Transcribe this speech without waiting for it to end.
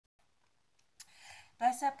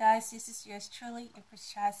What's up, guys? This is yours truly,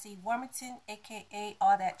 Empress Chassie Warmington, aka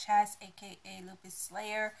All That Chas, aka Lupus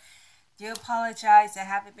Slayer. Do apologize. I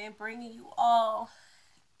haven't been bringing you all,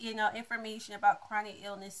 information about chronic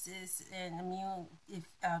illnesses and immune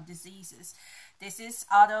diseases. This is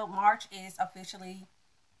March is officially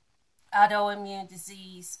Autoimmune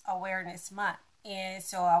Disease Awareness Month, and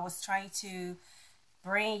so I was trying to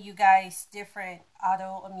bring you guys different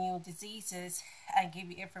autoimmune diseases and give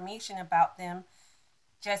you information about them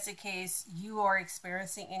just in case you are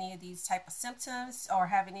experiencing any of these type of symptoms or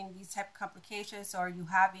having any of these type of complications, or you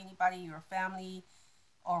have anybody in your family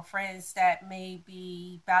or friends that may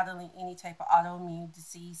be battling any type of autoimmune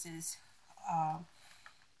diseases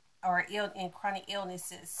or in chronic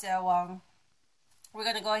illnesses. So we're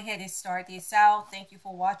going to go ahead and start this out. Thank you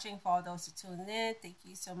for watching. For all those who tuned in, thank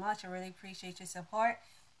you so much. I really appreciate your support.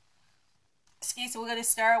 Excuse me, we're going to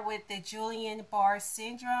start with the Guillain-Barré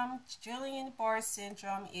syndrome. Guillain-Barré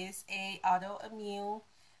syndrome is a autoimmune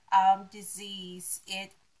disease.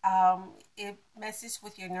 It messes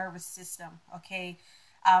with your nervous system. Okay,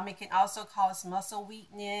 it can also cause muscle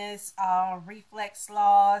weakness, reflex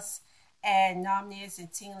loss, and numbness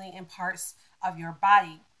and tingling in parts of your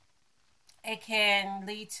body. It can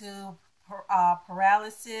lead to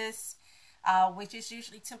paralysis, which is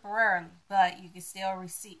usually temporarily, but you can still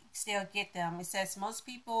get them. It says most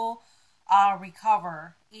people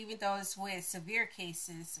recover, even those with severe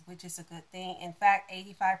cases, which is a good thing. In fact,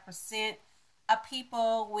 85% of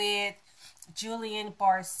people with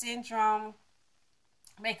Guillain-Barré syndrome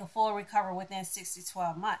make a full recovery within 6 to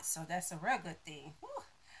 12 months. So that's a real good thing. Whew.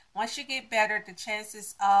 Once you get better, the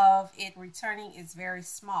chances of it returning is very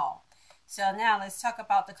small. So now let's talk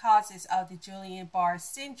about the causes of the Guillain-Barré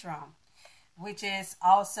syndrome, which is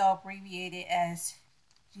also abbreviated as,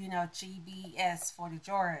 GBS for the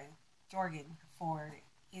jargon for it.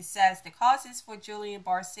 It says the causes for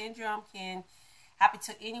Guillain-Barré syndrome can happen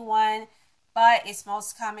to anyone, but it's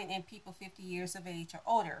most common in people 50 years of age or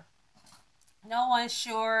older. No one's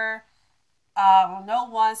sure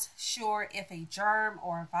if a germ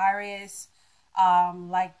or a virus,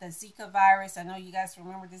 like the Zika virus, I know you guys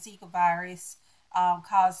remember the Zika virus,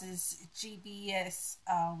 causes GBS,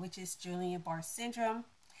 which is Guillain-Barré syndrome.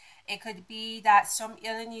 It could be that some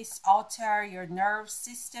illness alter your nerve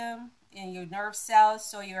system and your nerve cells,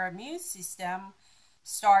 so your immune system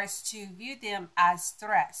starts to view them as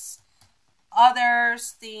threats.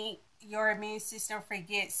 Others think your immune system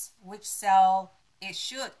forgets which cell it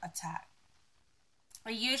should attack.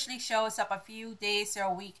 It usually shows up a few days or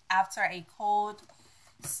a week after a cold,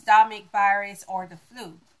 stomach virus, or the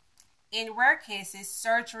flu. In rare cases,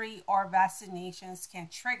 surgery or vaccinations can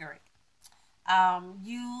trigger it.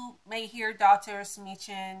 You may hear doctors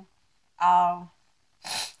mention,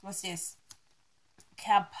 what's this?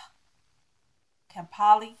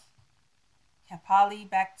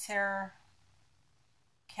 Campylobacter.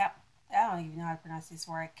 I don't even know how to pronounce this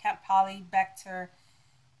word. Campylobacter.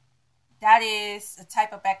 That is a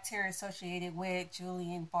type of bacteria associated with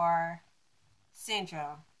Guillain-Barré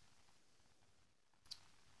syndrome.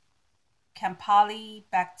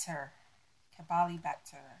 Campylobacter.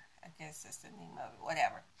 I guess that's the name of it.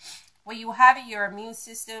 Whatever. When you have it, your immune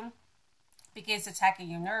system begins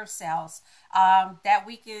attacking your nerve cells. That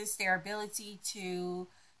weakens their ability to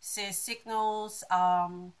send signals,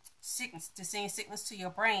 to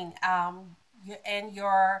your brain. And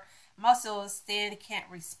your muscles then can't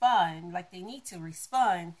respond like they need to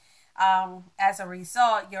respond. As a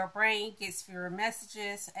result, your brain gets fewer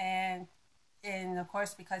messages, and of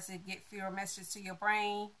course, because it gets fewer messages to your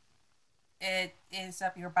brain, it ends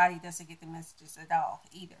up your body doesn't get the messages at all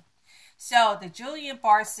either. So the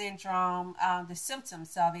Guillain-Barré syndrome, the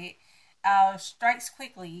symptoms of it strikes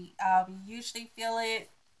quickly. You usually feel it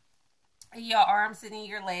in your arms and in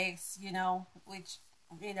your legs, which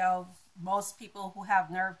most people who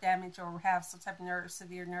have nerve damage or have some type of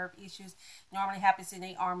severe nerve issues normally happens in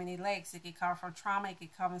their arm and their legs. It can come from trauma. It can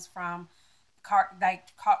come from car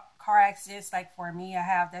accidents. Like for me,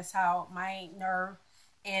 that's how my nerve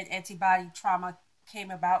and antibody trauma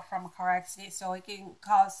came about, from a car accident. So it can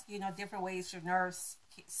cause, different ways your nerve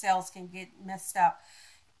cells can get messed up.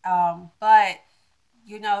 But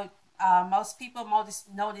most people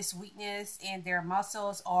notice weakness in their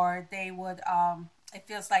muscles, or they would, it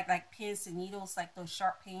feels like pins and needles, like those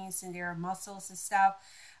sharp pains in their muscles and stuff,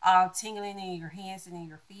 tingling in your hands and in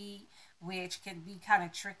your feet, which can be kind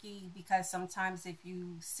of tricky because sometimes if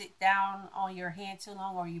you sit down on your hand too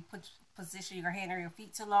long, or you position your hand or your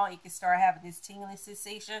feet too long, you can start having this tingling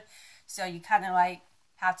sensation. So you kind of like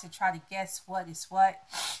have to try to guess what is what.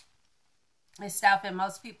 and stuff. And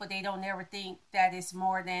most people, they don't ever think that it's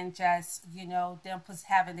more than just, them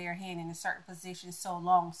having their hand in a certain position so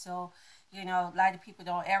long. So, a lot of people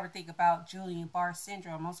don't ever think about Guillain-Barré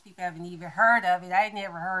syndrome. Most people haven't even heard of it. I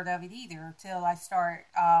never heard of it either until I start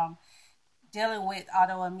dealing with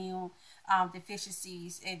autoimmune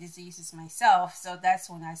deficiencies and diseases myself. So that's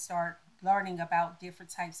when I start learning about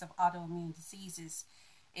different types of autoimmune diseases.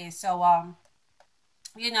 And so,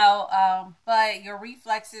 but your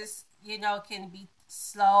reflexes, can be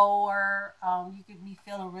slower. You could be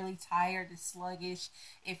feeling really tired and sluggish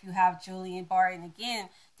if you have Guillain-Barré. And again,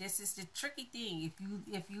 this is the tricky thing.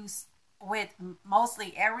 If you with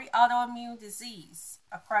mostly every autoimmune disease,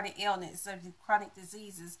 a chronic illness, or chronic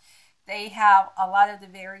diseases, they have a lot of the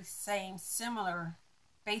very same similar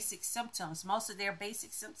basic symptoms. Most of their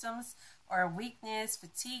basic symptoms are weakness,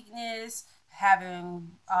 fatigueness,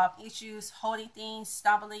 having issues holding things,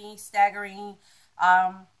 stumbling, staggering,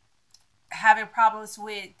 having problems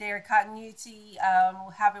with their continuity,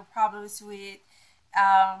 having problems with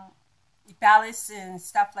um, balance and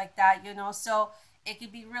stuff like that, So it can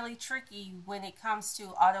be really tricky when it comes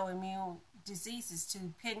to autoimmune diseases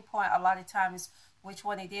to pinpoint a lot of times which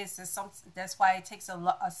one it is. That's why it takes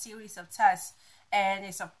a series of tests, and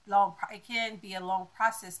it can be a long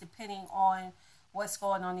process depending on what's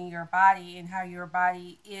going on in your body and how your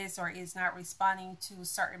body is or is not responding to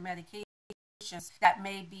certain medications that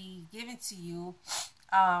may be given to you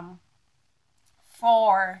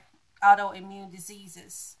for autoimmune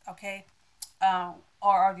diseases, okay,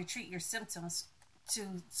 or to treat your symptoms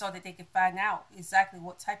so that they can find out exactly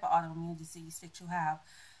what type of autoimmune disease that you have.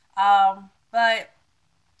 But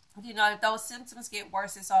if those symptoms get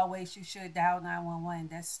worse, as always, you should dial 911.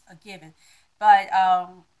 That's a given. But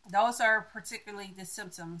those are particularly the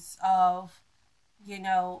symptoms of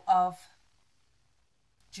Guillain-Barré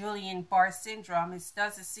syndrome. It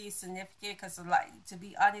doesn't seem significant because, like, to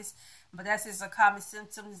be honest, but that's just a common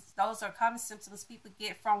symptoms. Those are common symptoms people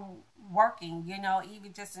get from working.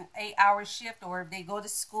 Even just an 8-hour shift, or if they go to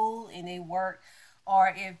school and they work,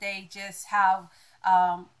 or if they just have,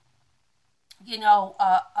 a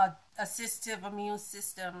sensitive immune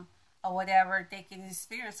system or whatever. They can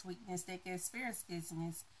experience weakness. They can experience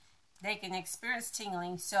dizziness. They can experience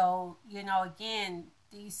tingling. So, again,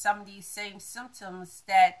 some of these same symptoms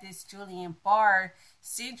that this Guillain-Barré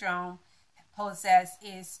syndrome possesses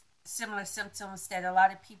is similar symptoms that a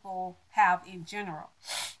lot of people have in general.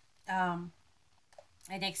 And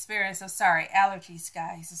experience, I'm sorry, allergies,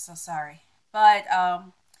 guys. I'm so sorry. But,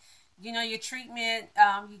 your treatment,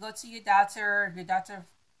 you go to your doctor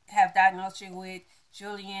have diagnosed you with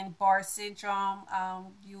Guillain-Barré syndrome.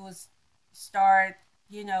 You will start,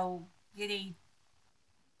 getting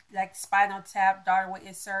like spinal tap.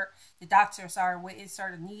 The doctor will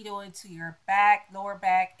insert a needle into your lower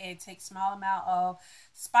back, and take small amount of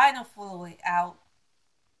spinal fluid out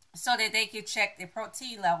so that they can check the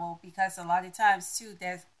protein level, because a lot of times too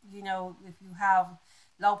that if you have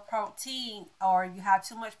low protein or you have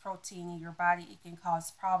too much protein in your body, it can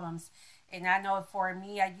cause problems. And I know for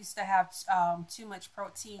me, I used to have too much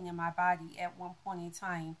protein in my body at one point in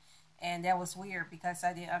time, and that was weird because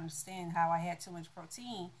I didn't understand how I had too much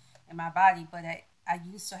protein in my body, but I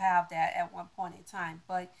used to have that at one point in time.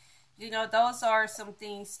 But those are some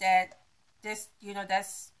things that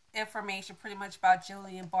that's information pretty much about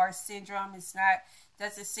Guillain-Barré syndrome.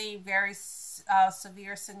 Doesn't seem very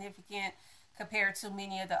severe, significant compared to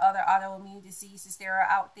many of the other autoimmune diseases that are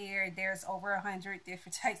out there. There's over 100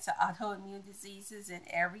 different types of autoimmune diseases, and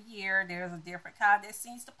every year there's a different kind that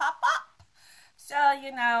seems to pop up. So,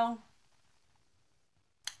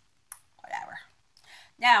 whatever.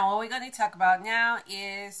 Now, what we're going to talk about now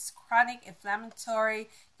is chronic inflammatory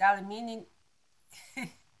demyelinating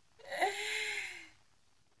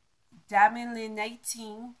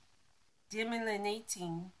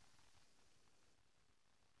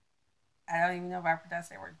I don't even know if I pronounced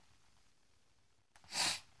that word.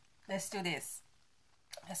 Let's do this.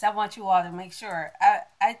 Because I want you all to make sure.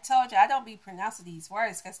 I told you I don't be pronouncing these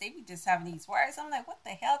words because they be just having these words. I'm like, what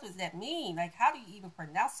the hell does that mean? Like, how do you even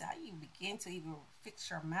pronounce it? How do you begin to even fix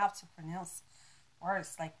your mouth to pronounce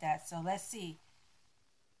words like that? So let's see.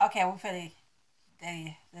 Okay, we're finna.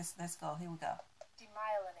 Let's go. Here we go.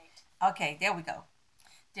 Demyelinate. Okay, there we go.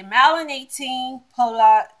 Demyelinating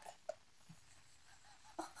polar.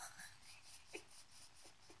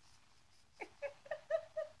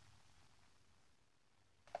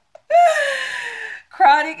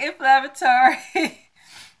 Chronic inflammatory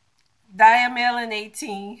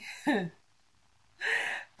demyelinating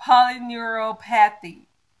polyneuropathy.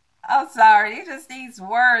 I'm sorry, it's just these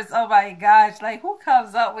words. Oh my gosh, like who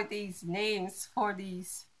comes up with these names for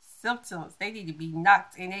these symptoms. They need to be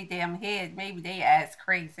knocked in their damn head. Maybe they ass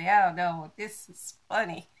crazy. I don't know. This is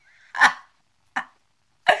funny.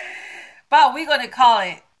 But we're going to call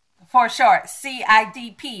it for short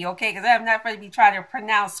CIDP, okay? Because I'm not going to be trying to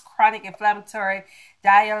pronounce chronic inflammatory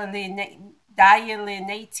dylaninating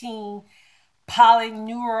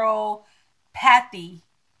polyneuropathy.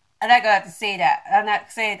 I'm not going to have to say that. I'm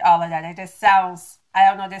not saying all of that. It just sounds, I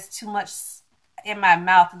don't know, there's too much in my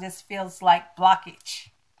mouth. It just feels like blockage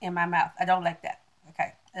in my mouth. I don't like that,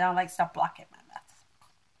 okay? I don't like stuff blocking my mouth.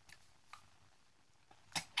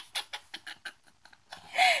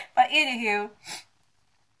 But anywho,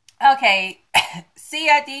 okay,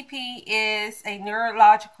 CIDP is a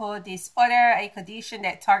neurological disorder, a condition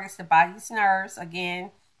that targets the body's nerves.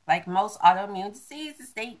 Again, like most autoimmune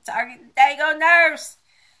diseases, they target the daggone nerves.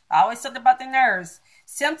 Always something about the nerves.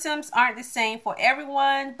 Symptoms aren't the same for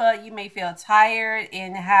everyone, but you may feel tired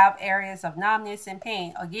and have areas of numbness and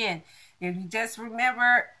pain. Again, if you just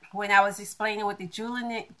remember when I was explaining what the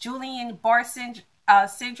Guillain-Barré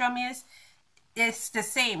syndrome is, it's the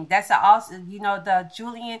same. That's also, the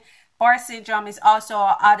Guillain-Barré syndrome is also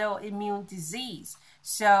an autoimmune disease.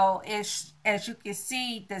 So it's, as you can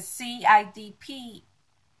see, the CIDP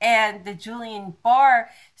and the Guillain-Barré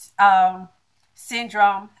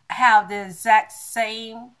syndrome have the exact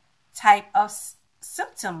same type of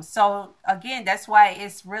symptoms. So again, that's why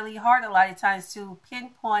it's really hard a lot of times to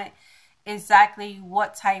pinpoint exactly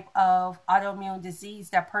what type of autoimmune disease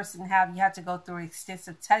that person have. You have to go through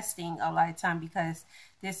extensive testing a lot of time because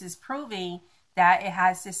this is proving that it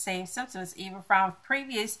has the same symptoms. Even from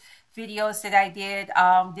previous videos that I did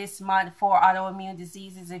this month for autoimmune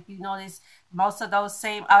diseases, if you notice, most of those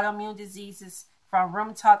same autoimmune diseases, from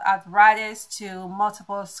rheumatoid arthritis to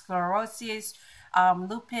multiple sclerosis,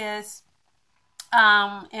 lupus,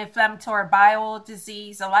 inflammatory bowel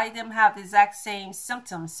disease, a lot of them have the exact same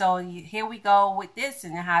symptoms. So here we go with this,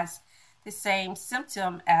 and it has the same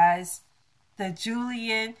symptom as the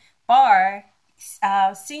Guillain-Barré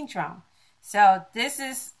syndrome. So this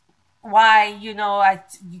is why, you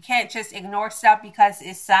can't just ignore stuff because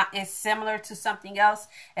it's similar to something else.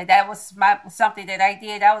 And that was something that I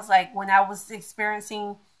did. I was like, when I was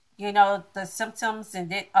experiencing, the symptoms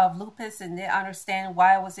of lupus and didn't understand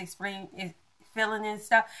why I was feeling and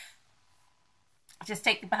stuff, just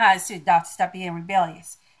take the behind to the doctor, stop being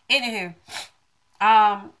rebellious. Anywho,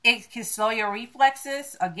 it can slow your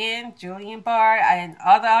reflexes. Again, Guillain-Barré and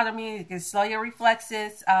other autoimmune, it can slow your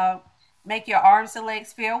reflexes, make your arms and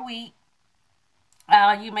legs feel weak.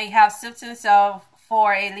 You may have symptoms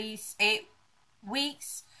for at least 8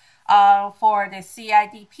 weeks for the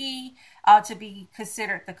CIDP to be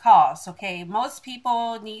considered the cause. Okay, most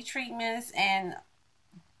people need treatments, and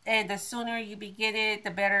the sooner you begin it,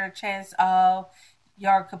 the better chance of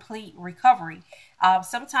your complete recovery.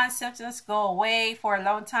 Sometimes symptoms go away for a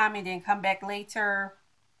long time and then come back later.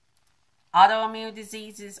 Autoimmune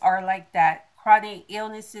diseases are like that. Chronic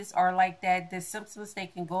illnesses are like that. The symptoms, they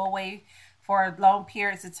can go away for long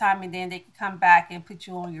periods of time and then they can come back and put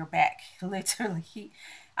you on your back, literally.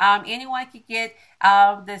 Anyone could get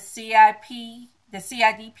the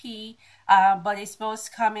CIDP, but it's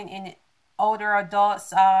most common in older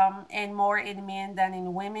adults and more in men than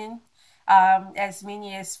in women. As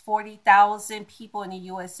many as 40,000 people in the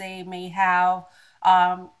USA may have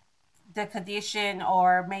the condition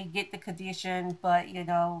or may get the condition, but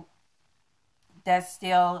that's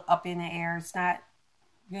still up in the air. It's not,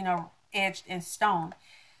 etched in stone.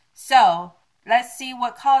 So let's see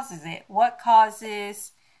what causes it. What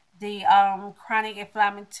causes the chronic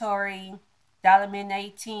inflammatory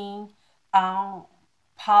dylaminating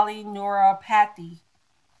polyneuropathy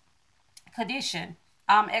condition?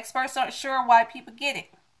 Experts aren't sure why people get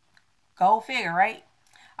it. Go figure, right?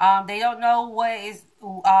 They don't know what is.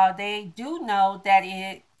 They do know that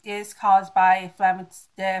it is caused by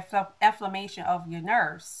the inflammation of your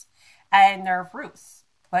nerves and nerve roots,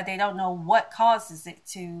 but they don't know what causes it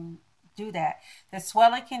to do that. The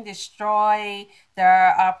swelling can destroy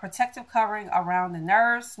the protective covering around the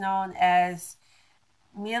nerves, known as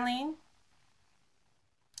myelin.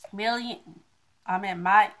 Myelin.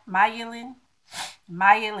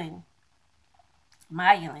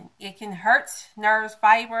 It can hurt nerve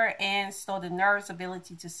fiber and slow the nerve's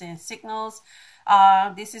ability to send signals.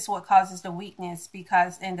 This is what causes the weakness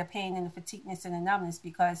and the pain and the fatigueness and the numbness,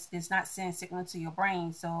 because it's not sending signal to your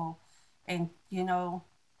brain. So, and your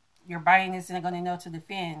brain isn't going to know to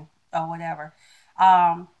defend or whatever.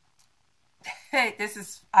 This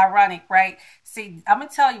is ironic, right? See, I'm going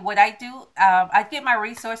to tell you what I do. I get my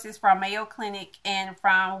resources from Mayo Clinic and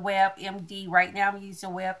from WebMD. Right now I'm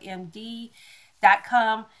using WebMD.com,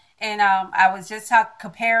 And I was just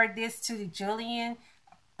comparing this to the Julian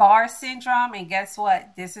Barr syndrome, and guess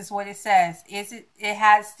what? This is what it says. Is it? It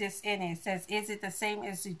has this in it. It says, is it the same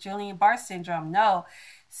as the Julian Barr syndrome? No.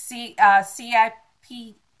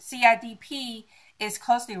 CIDP is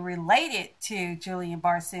closely related to Julian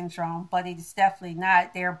Barr syndrome, but it is definitely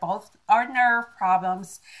not. They're both are nerve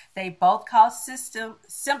problems. They both cause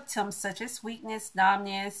symptoms such as weakness,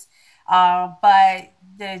 numbness, but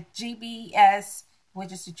the GBS,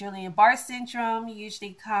 which is the Julian Barr syndrome,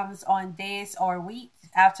 usually comes on days or weeks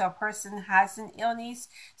after a person has an illness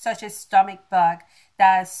such as stomach bug.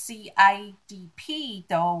 The CIDP,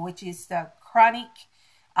 though, which is the chronic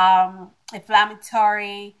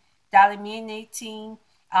inflammatory demyelinating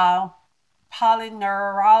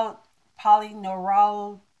polyneural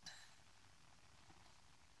polyneural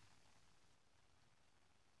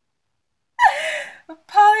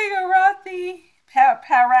polyneuropathy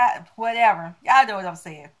para whatever. Y'all know what I'm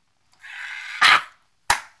saying.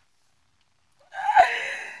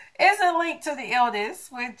 Is a link to the illness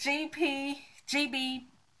with GBS.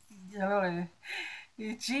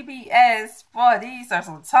 Boy, these are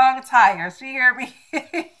some tongue tigers. You hear me?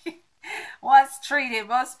 Once treated,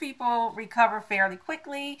 most people recover fairly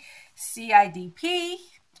quickly. CIDP,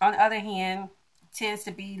 on the other hand, tends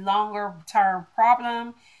to be longer term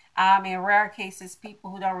problem. In rare cases,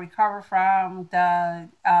 people who don't recover from the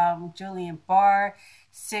Julian Barr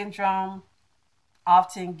syndrome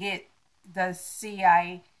often get the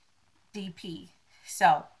CIDP.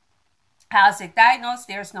 So, how's it diagnosed?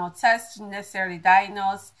 There's no test to necessarily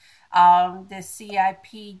diagnose the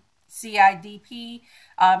CIDP.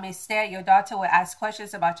 Instead, your doctor will ask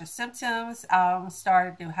questions about your symptoms,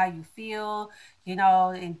 start to how you feel,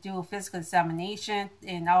 and do a physical examination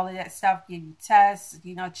and all of that stuff. Give you tests,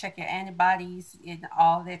 check your antibodies and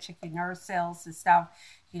all that, check your nerve cells and stuff.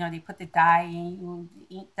 They put the dye in you,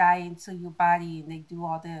 ink dye into your body, and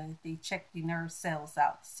they check your nerve cells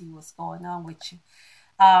out to see what's going on with you.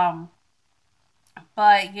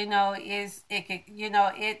 But is it could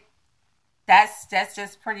it that's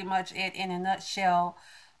just pretty much it in a nutshell.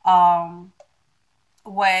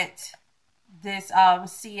 What this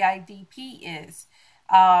CIDP is.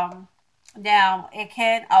 Now it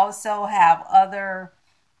can also have other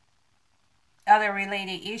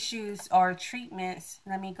related issues or treatments.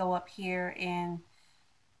 Let me go up here and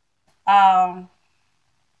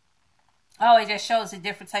it just shows the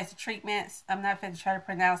different types of treatments. I'm not going to try to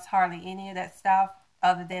pronounce hardly any of that stuff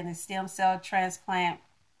other than the stem cell transplant,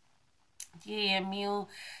 the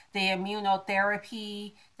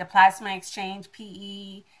immunotherapy, the plasma exchange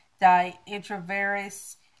 (PE), the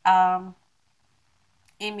intravenous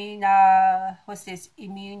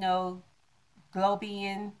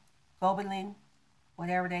immunoglobulin, globulin,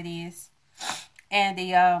 whatever that is, and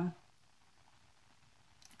the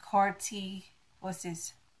what's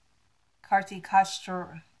this?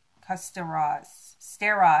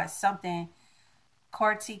 Steroids, something,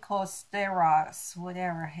 corticosteroids,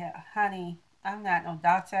 whatever. Honey, I'm not no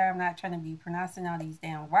doctor. I'm not trying to be pronouncing all these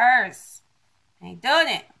damn words. I ain't doing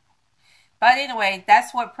it. But anyway,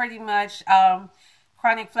 that's what pretty much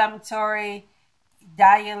chronic inflammatory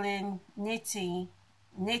demyelinating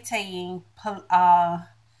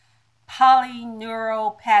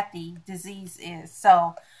polyneuropathy disease is.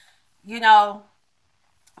 So,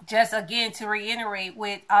 just again to reiterate,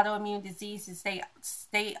 with autoimmune diseases, they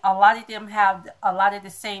a lot of them have a lot of the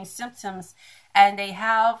same symptoms, and they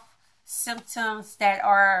have symptoms that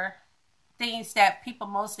are things that people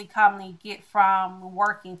mostly commonly get from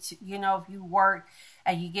working. If you work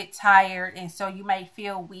and you get tired, and so you may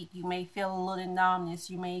feel weak, you may feel a little numbness,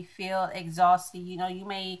 you may feel exhausted, you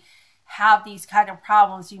may have these kind of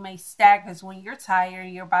problems. You may stagger because when you're tired,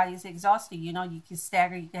 your body's exhausted. You can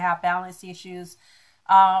stagger, you can have balance issues.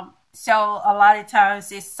 So a lot of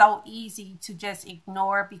times it's so easy to just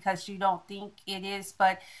ignore because you don't think it is.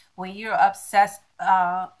 But when you're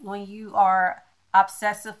when you are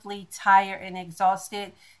obsessively tired and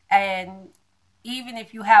exhausted, and even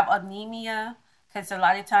if you have anemia, because a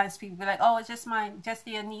lot of times people be like, oh, it's just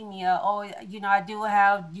the anemia. Oh, I do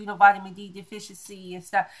have, vitamin D deficiency and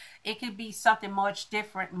stuff. It could be something much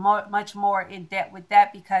different, much more in depth with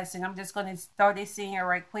that, because, and I'm just going to throw this in here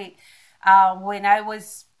right quick. When I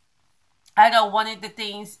know one of the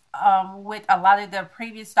things with a lot of the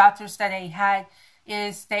previous doctors that I had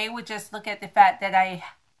is they would just look at the fact that I,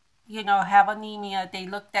 have anemia. They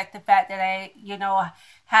looked at the fact that I,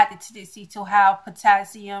 had the tendency to have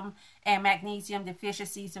potassium and magnesium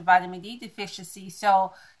deficiencies and vitamin D deficiency.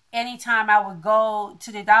 So anytime I would go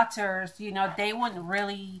to the doctors, they wouldn't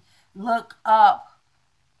really look up,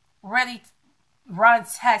 really run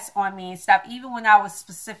tests on me and stuff, even when I was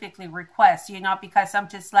specifically request, because I'm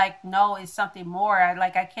just like, no, it's something more.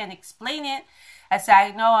 I can't explain it. I said,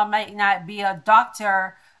 I know I might not be a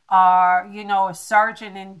doctor or, a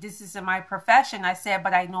surgeon, and this isn't my profession. I said,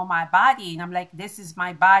 but I know my body. And I'm like, this is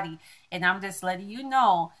my body. And I'm just letting you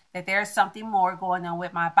know that there's something more going on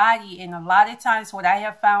with my body. And a lot of times what I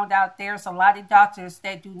have found out, there's a lot of doctors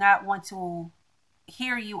that do not want to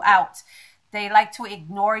hear you out. They like to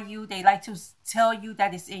ignore you. They like to tell you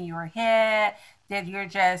that it's in your head, that you're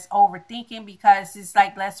just overthinking, because it's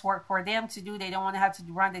like less work for them to do. They don't want to have to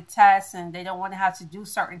run the tests, and they don't want to have to do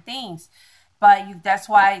certain things. But that's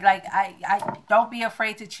why, like, I don't be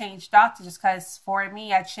afraid to change doctors, because for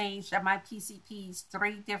me, I changed my PCPs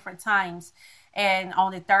 3 different times. And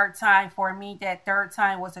on the third time, for me, that third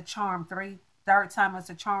time was a charm. Third time was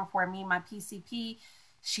a charm for me. My PCP,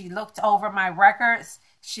 she looked over my records.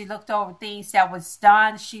 She looked over things that was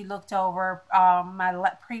done. She looked over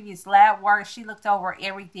my previous lab work. She looked over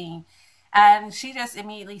everything. And she just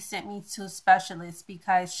immediately sent me to specialists,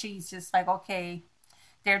 because she's just like, okay,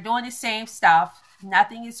 they're doing the same stuff.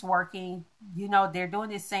 Nothing is working. They're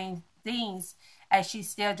doing the same things, and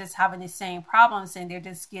she's still just having the same problems, and they're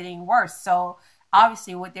just getting worse. So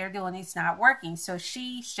obviously what they're doing is not working. So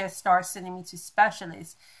she just starts sending me to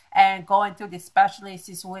specialists, and going through the specialists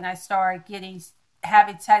is when I started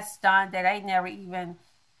having tests done that I never even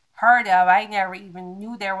heard of. I never even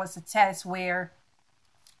knew there was a test where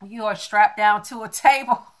you are strapped down to a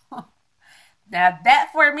table. Now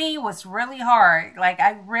that for me was really hard. Like,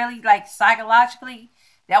 I really, like, psychologically,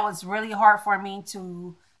 that was really hard for me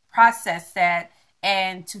to process that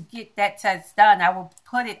and to get that test done. I would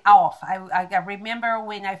put it off. I remember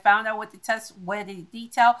when I found out what the test, what the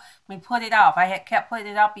detail, we put it off. I had kept putting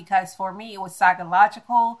it off, because for me it was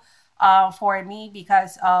psychological, for me,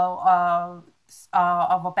 because of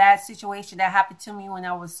a bad situation that happened to me when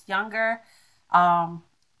I was younger. Um,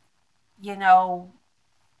 you know,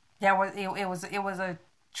 it was a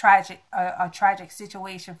tragic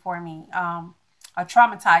situation for me, a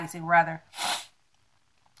traumatizing, rather.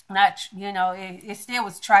 Not, it still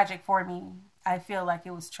was tragic for me. I feel like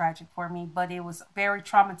it was tragic for me, but it was very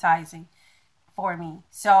traumatizing for me.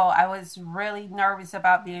 So I was really nervous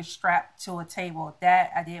about being strapped to a table.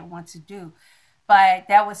 That I didn't want to do. But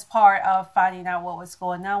that was part of finding out what was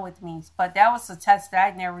going on with me. But that was a test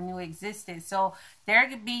that I never knew existed. So there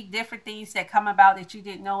could be different things that come about that you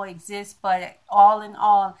didn't know exist. But all in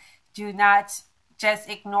all, do not just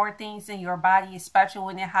ignore things in your body, especially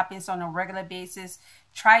when it happens on a regular basis.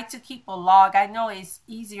 Try to keep a log. I know it's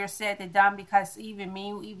easier said than done, because even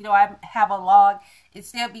me, even though I have a log, it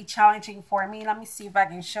still be challenging for me. Let me see if I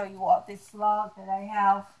can show you all this log that I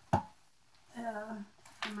have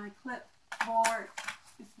in my clipboard.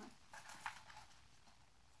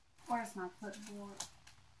 Where's my clipboard?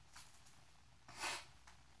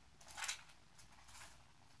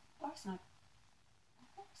 Where's my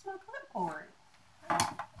clipboard?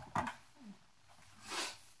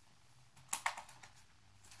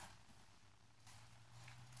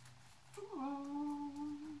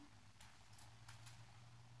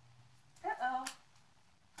 Uh-oh.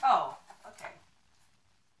 Oh, okay.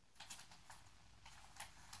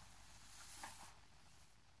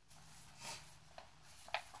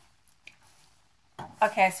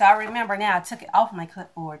 Okay, so I remember now. I took it off my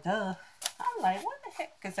clipboard. Duh. I'm like, what the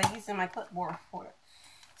heck? Because I'm using my clipboard for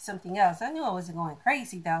something else. I knew I wasn't going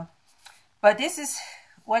crazy, though. But this is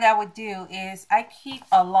what I would do is I keep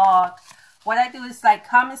a log. What I do is, like,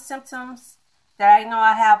 common symptoms that I know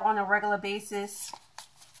I have on a regular basis,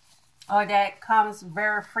 or that comes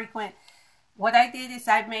very frequent. What I did is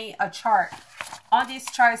I made a chart. On this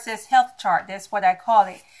chart, it says health chart. That's what I call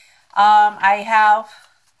it. I have,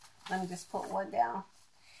 let me just put one down.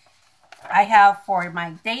 I have for my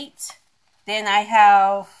date. Then I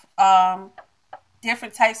have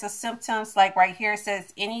different types of symptoms. Like right here, it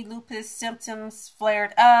says any lupus symptoms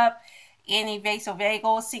flared up, any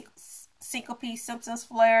vasovagal syncope symptoms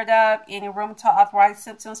flared up, any rheumatoid arthritis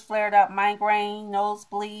symptoms flared up, migraine,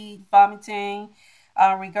 nosebleed, vomiting,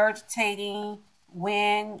 regurgitating,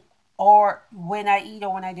 when I eat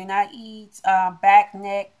or when I do not eat, back,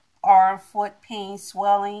 neck, arm, foot pain,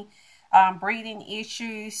 swelling, breathing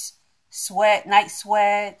issues, night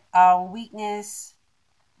sweat, weakness,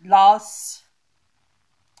 loss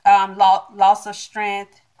of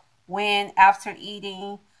strength when after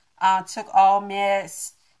eating, took all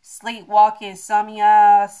meds, sleepwalking,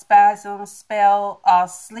 insomnia, spasms,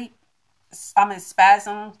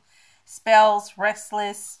 spells,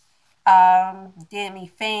 restless, didn't me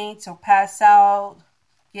faint or pass out,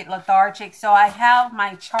 get lethargic. So I have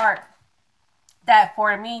my chart that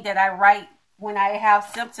for me that I write when I have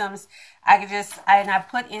symptoms, I can just, and I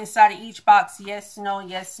put inside of each box yes,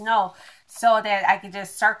 no, so that I can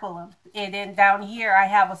just circle them. And then down here, I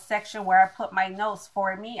have a section where I put my notes.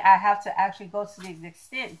 For me, I have to actually go to this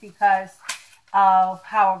extent because of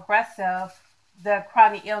how aggressive the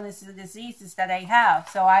chronic illnesses and diseases that I have.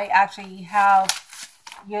 So I actually have,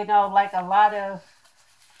 like a lot of,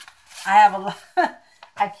 I have a lot,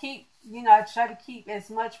 I keep, I try to keep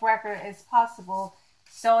as much record as possible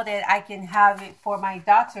so that I can have it for my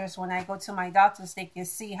doctors. When I go to my doctors, they can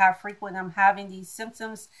see how frequent I'm having these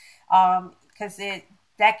symptoms, because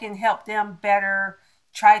that can help them better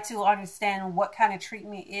try to understand what kind of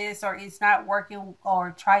treatment is or is not working,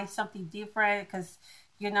 or try something different. Because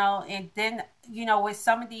and then with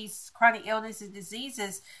some of these chronic illnesses,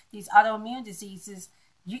 diseases, these autoimmune diseases,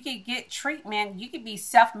 you can get treatment. You can be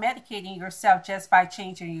self-medicating yourself just by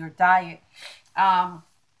changing your diet.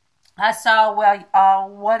 I saw, well,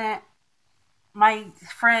 one of my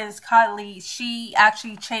friend's colleagues, she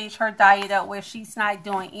actually changed her diet up where she's not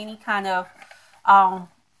doing any kind of um,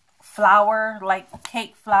 flour, like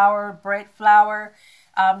cake flour, bread flour,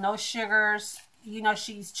 no sugars.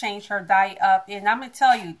 She's changed her diet up, and I'm gonna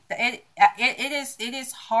tell you, it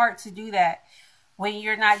is hard to do that when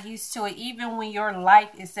you're not used to it. Even when your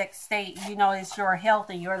life is at stake, it's your health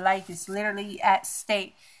and your life is literally at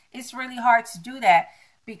stake. It's really hard to do that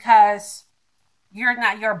because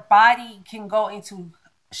your body can go into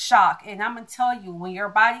shock. And I'm gonna tell you, when your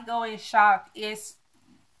body go in shock, it's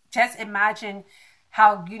just imagine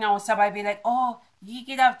how, somebody be like, oh, you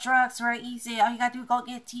get off drugs very easy, all you gotta do is go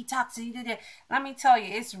get detox and you do that. Let me tell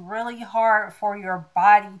you, it's really hard for your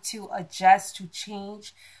body to adjust, to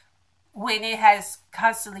change, when it has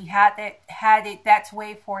constantly had it that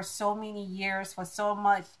way for so many years, for so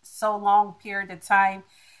long period of time.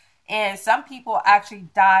 And some people actually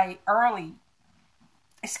die early,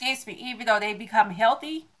 excuse me, even though they become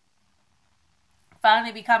healthy,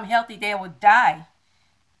 finally become healthy, they will die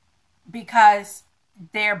because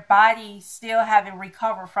their body still haven't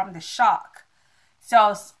recovered from the shock.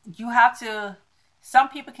 So you have to, some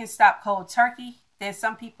people can stop cold turkey, then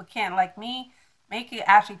some people can't, like me. Make it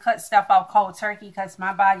actually cut stuff off cold turkey because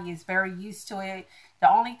my body is very used to it.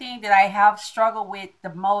 The only thing that I have struggled with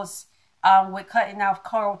the most with cutting off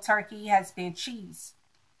cold turkey has been cheese.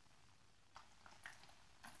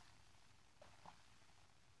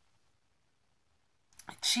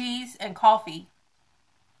 Cheese and coffee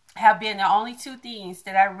have been the only two things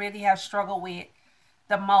that I really have struggled with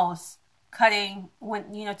the most, cutting,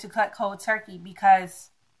 when to cut cold turkey, because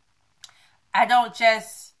I don't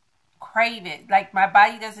just crave it. Like, my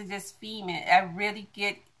body doesn't just feed it. I really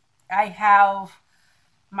get, I have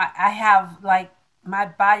like, my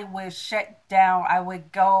body would shut down. I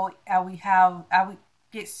would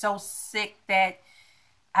get so sick that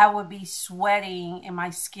I would be sweating and my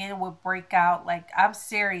skin would break out. Like, I'm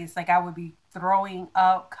serious. Like, I would be throwing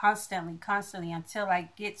up constantly till I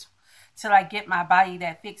get my body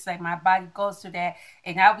that fix. Like, my body goes through that,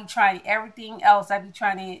 and I'll be trying everything else. I'll be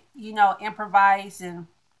trying to, improvise and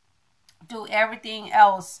do everything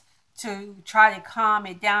else to try to calm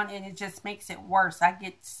it down, and it just makes it worse. I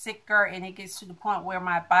get sicker, and it gets to the point where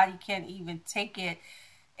my body can't even take it,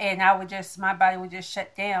 and my body would just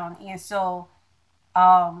shut down. And so,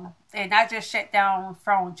 and not just shut down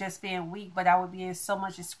from just being weak, but I would be in so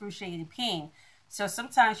much excruciating pain. So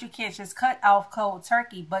sometimes you can't just cut off cold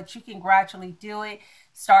turkey, but you can gradually do it.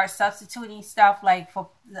 Start substituting stuff. Like, for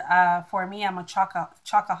me, I'm a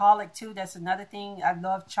chocoholic too. That's another thing. I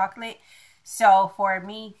love chocolate. So for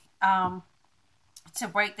me, to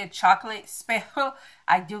break the chocolate spell,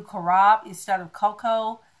 I do carob instead of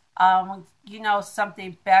cocoa.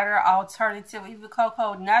 Something better, alternative. Even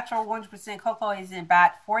cocoa, natural 100% cocoa isn't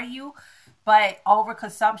bad for you, but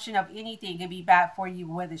overconsumption of anything can be bad for you,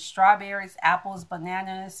 whether it's strawberries, apples,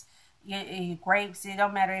 bananas, grapes. It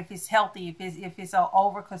don't matter if it's healthy. If it's an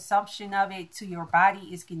overconsumption of it to your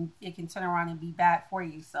body, it can turn around and be bad for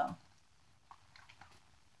you. So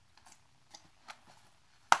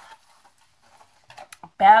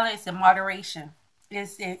balance and moderation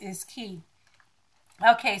is key.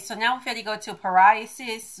 Okay, so now we're going to go to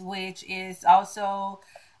psoriasis, which is also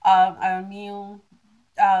an immune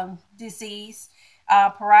disease.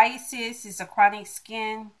 Psoriasis is a chronic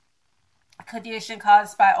skin condition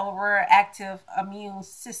caused by overactive immune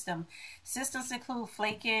system. Symptoms include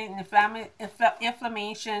flaking,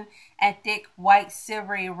 inflammation, and thick white,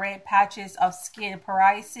 silvery, red patches of skin.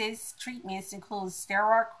 Psoriasis treatments include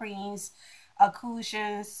steroid creams,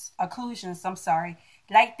 occlusions,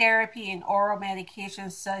 light therapy, and oral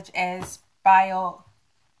medications such as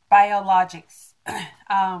biologics.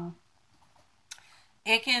 Um,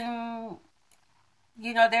 it can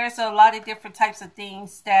there's a lot of different types of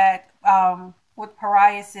things that with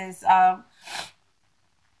psoriasis,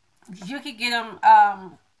 you could get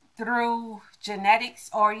them through genetics,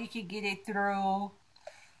 or you could get it through,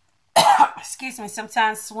 excuse me,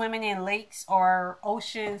 sometimes swimming in lakes or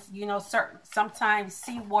oceans. Certain sometimes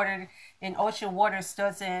seawater and ocean waters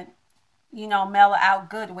doesn't mellow out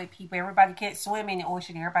good with people. Everybody can't swim in the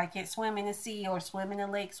ocean. Everybody can't swim in the sea or swim in the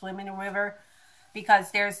lake, swim in the river,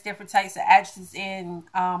 because there's different types of agents in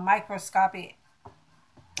microscopic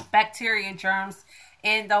bacteria, germs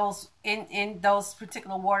in those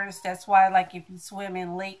particular waters. That's why, like, if you swim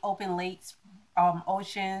in open lakes,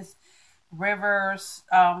 oceans, rivers,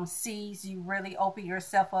 seas, you really open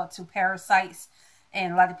yourself up to parasites.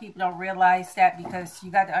 And a lot of people don't realize that, because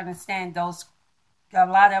you got to understand those a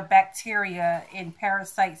lot of bacteria and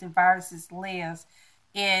parasites and viruses lives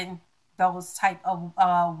in those type of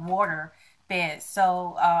water beds,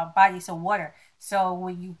 so bodies of water. So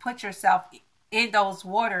when you put yourself in those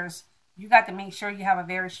waters, you got to make sure you have a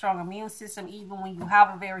very strong immune system. Even when you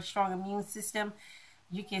have a very strong immune system,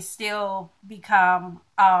 you can still become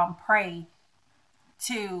prey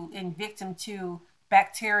to and victim to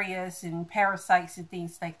bacteria and parasites and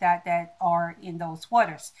things like that that are in those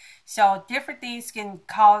waters. So different things can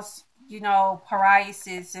cause,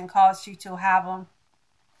 psoriasis and cause you to have them.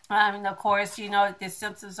 And of course, the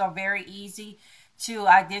symptoms are very easy to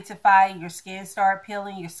identify. Your skin start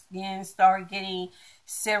peeling, your skin start getting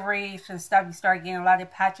serious and stuff. You start getting a lot of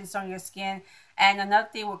patches on your skin. And another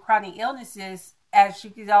thing with chronic illnesses, as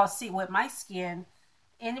you can all see with my skin,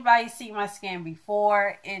 anybody see my skin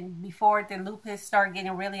before, and before the lupus started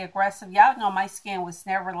getting really aggressive? Y'all know my skin was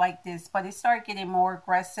never like this, but it started getting more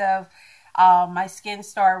aggressive. My skin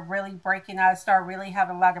started really breaking out. I started really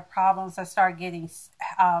having a lot of problems. I started getting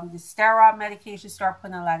the steroid medication, started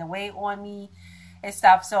putting a lot of weight on me and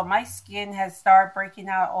stuff. So my skin has started breaking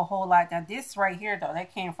out a whole lot. Now this right here, though,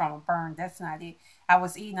 that came from a burn. That's not it. I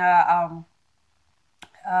was eating a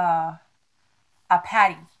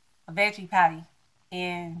patty, a veggie patty,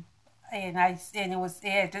 and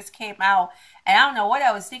it just came out, and I don't know what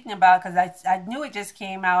I was thinking about, because I knew it just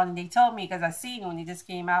came out, and they told me, because I seen when it just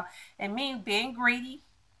came out, and me being greedy,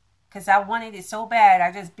 because I wanted it so bad,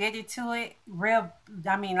 I just bit into it real.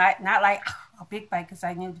 I mean, like, not like a big bite, because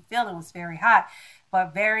I knew the feeling was very hot,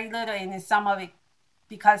 but very little, and then some of it,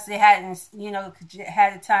 because they hadn't,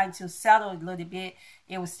 had the time to settle a little bit,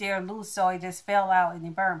 it was still loose, so it just fell out and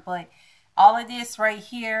it burned. But all of this right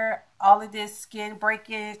here, all of this skin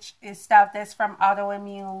breakage and stuff, that's from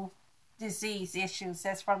autoimmune disease issues.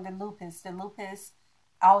 That's from the lupus. The lupus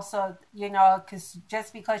also, because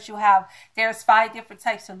just because there's 5 different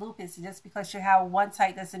types of lupus. Just because you have one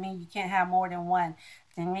type doesn't mean you can't have more than one.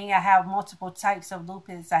 To me, I have multiple types of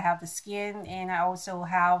lupus. I have the skin, and I also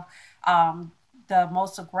have the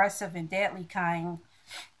most aggressive and deadly kind,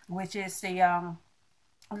 which is the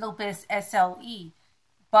lupus SLE.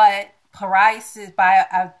 But psoriasis,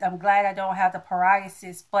 I'm glad I don't have the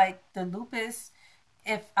psoriasis, but the lupus,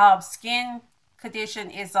 if skin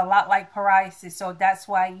condition, is a lot like psoriasis. So that's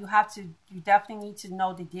why you definitely need to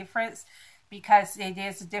know the difference, because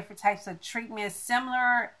there's different types of treatments,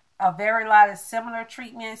 a very lot of similar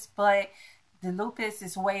treatments, but the lupus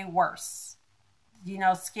is way worse.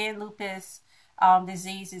 Skin lupus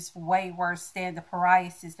disease is way worse than the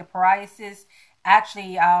psoriasis. The psoriasis,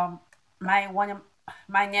 actually, one of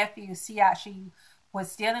my nephews, he actually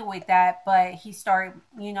was dealing with that, but he started,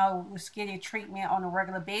 was getting treatment on a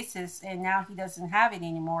regular basis, and now he doesn't have it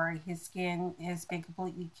anymore. His skin has been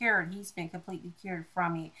completely cured. He's been completely cured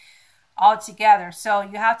from it altogether. So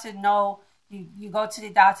you have to know, you go to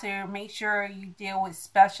the doctor, make sure you deal with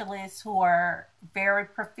specialists who are very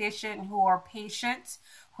proficient, who are patient,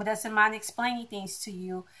 who doesn't mind explaining things to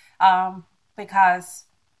you, because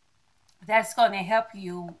that's going to help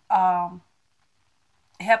you,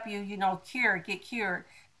 get cured.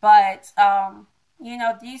 But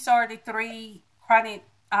these are the 3 chronic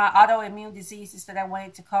autoimmune diseases that I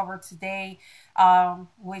wanted to cover today,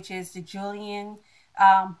 which is the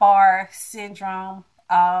Guillain-Barré syndrome,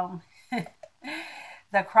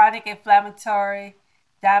 the chronic inflammatory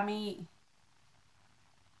dami.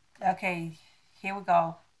 Okay, here we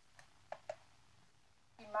go.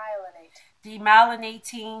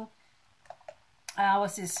 Demyelinating.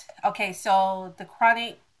 What's this? Okay, so the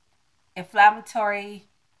chronic inflammatory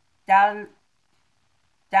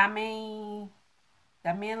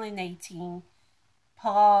demyelinating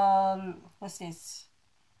what's this?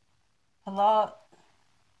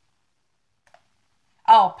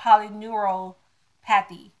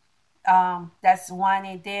 Polyneuropathy. That's one,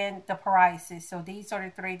 and then the psoriasis. So these are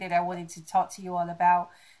the 3 that I wanted to talk to you all about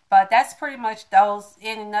But that's pretty much those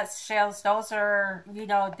in a nutshell. Those are,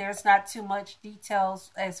 there's not too much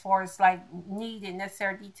details as far as like needed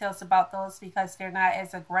necessary details about those because they're not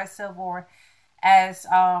as aggressive or as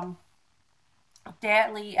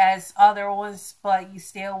deadly as other ones. But you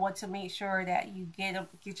still want to make sure that you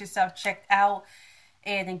get yourself checked out.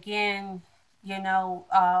 And again,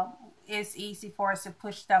 it's easy for us to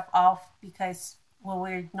push stuff off because when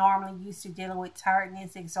we're normally used to dealing with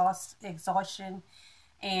tiredness, exhaustion,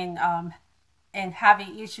 and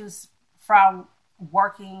having issues from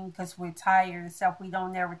working because we're tired and stuff, we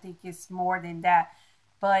don't ever think it's more than that.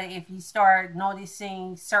 But if you start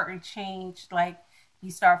noticing certain change, like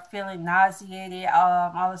you start feeling nauseated,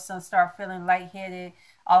 all of a sudden start feeling lightheaded,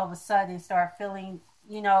 all of a sudden start feeling,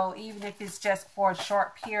 even if it's just for a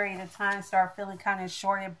short period of time, start feeling kind of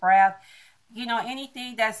short of breath,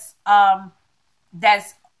 anything that's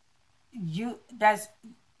that's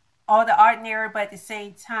all the ordinary, but at the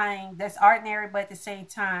same time, that's ordinary, but at the same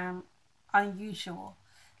time, unusual.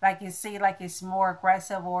 Like you see, like it's more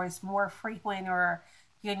aggressive or it's more frequent, or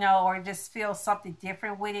or just feel something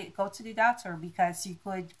different with it. Go to the doctor because you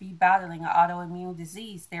could be battling an autoimmune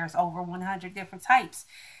disease. There's over 100 different types.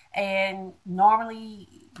 And normally,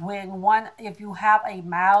 if you have a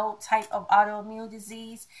mild type of autoimmune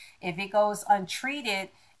disease, if it goes untreated,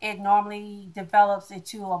 it normally develops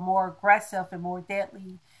into a more aggressive and more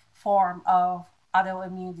deadly form of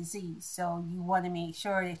autoimmune disease. So you want to make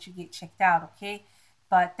sure that you get checked out, okay?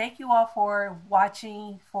 But thank you all for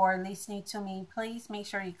watching, for listening to me. Please make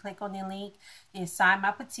sure you click on the link and sign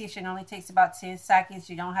my petition. It only takes about 10 seconds.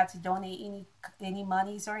 You don't have to donate any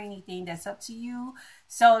monies or anything. That's up to you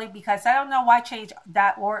solely, because I don't know why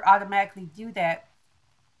change.org automatically do that.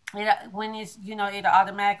 When it's, it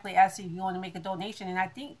automatically asks you if you want to make a donation, and I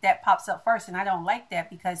think that pops up first, and I don't like that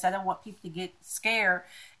because I don't want people to get scared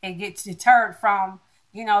and get deterred from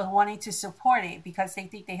wanting to support it because they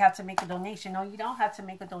think they have to make a donation. No, you don't have to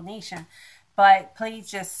make a donation, but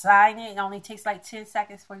please just sign it. It only takes like 10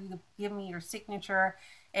 seconds for you to give me your signature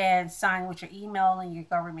and sign with your email and your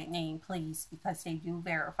government name, please, because they do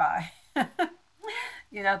verify.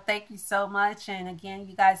 Thank you so much. And again,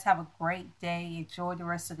 you guys have a great day. Enjoy the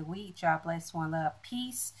rest of the week. God bless, one love,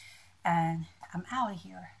 peace. And I'm out of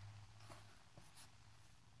here.